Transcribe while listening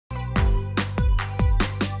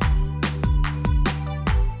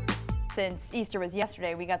Since Easter was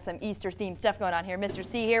yesterday, we got some Easter-themed stuff going on here. Mr.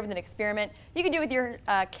 C here with an experiment you can do with your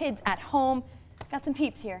kids at home. Got some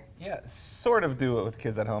Peeps here. Yeah, sort of do it with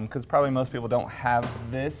kids at home, because probably most people don't have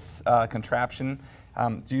this contraption.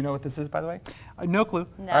 Do you know what this is, by the way? No clue.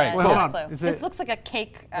 No, all right, cool. cool. No clue. This looks like a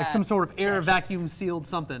cake. Like some sort of air dish. vacuum sealed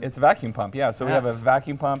something. It's a vacuum pump, yeah. So we have a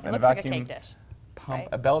vacuum pump and a vacuum like a cake dish, pump, right?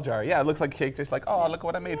 a bell jar. Yeah, it looks like a cake dish. Like, oh, look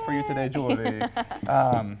what I made for you today, Julie.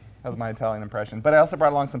 That was my Italian impression. But I also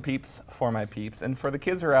brought along some Peeps for my Peeps. And for the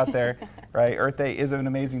kids who are out there, right, Earth Day is an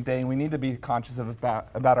amazing day, and we need to be conscious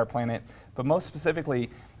about our planet. But most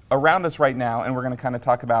specifically, around us right now, and we're going to kind of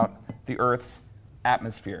talk about the Earth's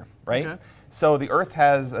atmosphere, right? Okay. So the Earth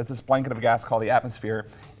has this blanket of gas called the atmosphere,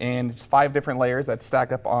 and it's 5 different layers that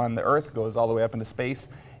stack up on the Earth, goes all the way up into space.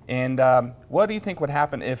 And what do you think would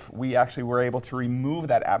happen if we actually were able to remove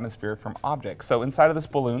that atmosphere from objects? So inside of this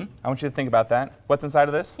balloon, I want you to think about that. What's inside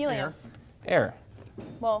of this? Helium. Air.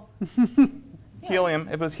 Well. Helium.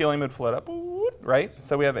 If it was helium, it would float up, right?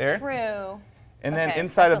 So we have air. True. And then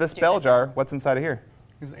inside of this bell jar, what's inside of here?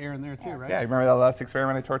 There's air in there too, right? Yeah, you remember that last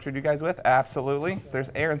experiment I tortured you guys with? Absolutely.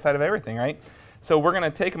 There's air inside of everything, right? So we're going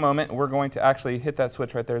to take a moment, and we're going to actually hit that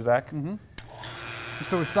switch right there, Zach. Mm-hmm.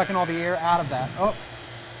 So we're sucking all the air out of that. Oh.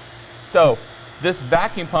 So this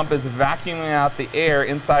vacuum pump is vacuuming out the air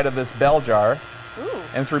inside of this bell jar,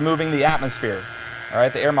 and it's removing the atmosphere, all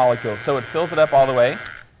right, the air molecules. So it fills it up all the way.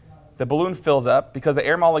 The balloon fills up because the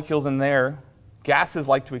air molecules in there, gases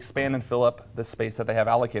like to expand and fill up the space that they have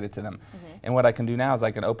allocated to them. And what I can do now is I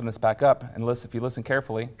can open this back up, and listen, if you listen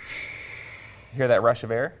carefully, hear that rush of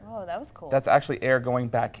air? Oh, that was cool. That's actually air going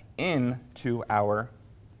back into our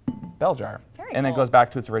bell jar. Very and cool. it goes back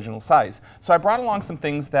to its original size. So I brought along some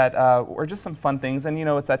things that were just some fun things, and you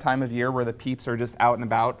know, it's that time of year where the Peeps are just out and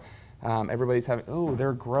about. Everybody's having, oh,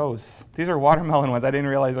 they're gross. These are watermelon ones. I didn't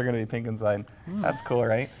realize they're going to be pink inside. That's cool,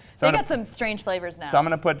 right? So they got some strange flavors now. So I'm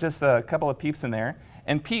going to put just a couple of Peeps in there.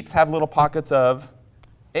 And Peeps have little pockets of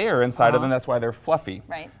air inside of them. That's why they're fluffy.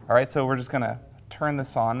 Right. All right, so we're just going to turn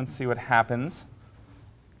this on and see what happens.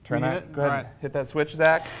 Turn that. Go ahead. Hit that switch,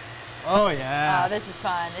 Zach. Oh, yeah. Oh, this is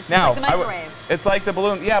fun. It's now, just like the microwave. It's like the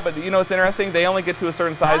balloon. Yeah, but you know what's interesting? They only get to a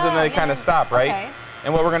certain size and then they kind of stop, right? Okay.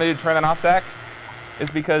 And what we're going to do to turn that off, Zach,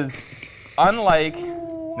 is because unlike,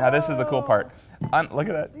 now this is the cool part. Look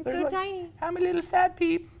at that. It's so tiny. I'm a little sad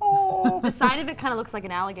Peep. Oh. The side of it kind of looks like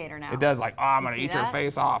an alligator now. It does, like, oh, I'm going to eat your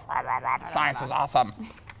face off. Science is awesome.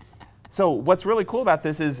 So what's really cool about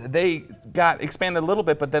this is they got expanded a little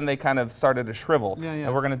bit, but then they kind of started to shrivel.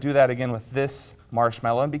 And we're going to do that again with this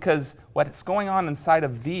marshmallow. And because what's going on inside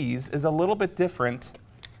of these is a little bit different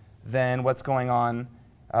than what's going on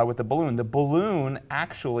with the balloon. The balloon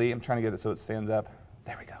actually, I'm trying to get it so it stands up.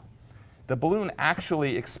 There we go. The balloon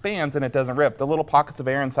actually expands and it doesn't rip. The little pockets of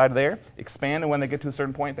air inside of there expand, and when they get to a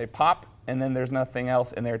certain point, they pop, and then there's nothing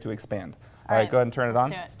else in there to expand. All right, go ahead and turn it on.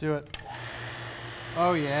 Let's do it.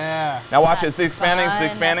 Oh, yeah. Now watch it. It's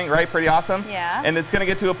expanding, right? Pretty awesome. Yeah. And it's going to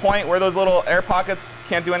get to a point where those little air pockets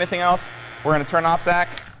can't do anything else. We're going to turn off, Zach,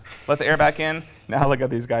 let the air back in. Now look at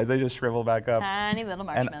these guys. They just shrivel back up. Tiny little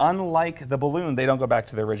marshmallows. And unlike the balloon, they don't go back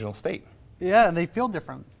to their original state. Yeah, and they feel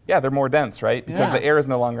different. Yeah, they're more dense, right? Because the air is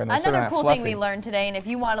no longer in there. Another cool thing we learned today, and if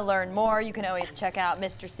you want to learn more, you can always check out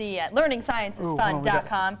Mr. C at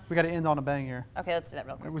learningsciencesfun.com. We got to end on a bang here. Okay, let's do that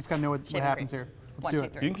real quick. We just got to know what happens here. Let's do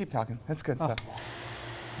it. You can keep talking. That's good stuff.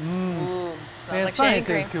 Ooh, man, like science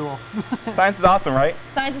is cool. Science is awesome, right?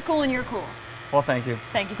 Science is cool and you're cool. Well, thank you.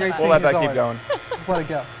 Thank you so much. We'll let that keep going. Just let it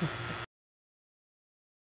go.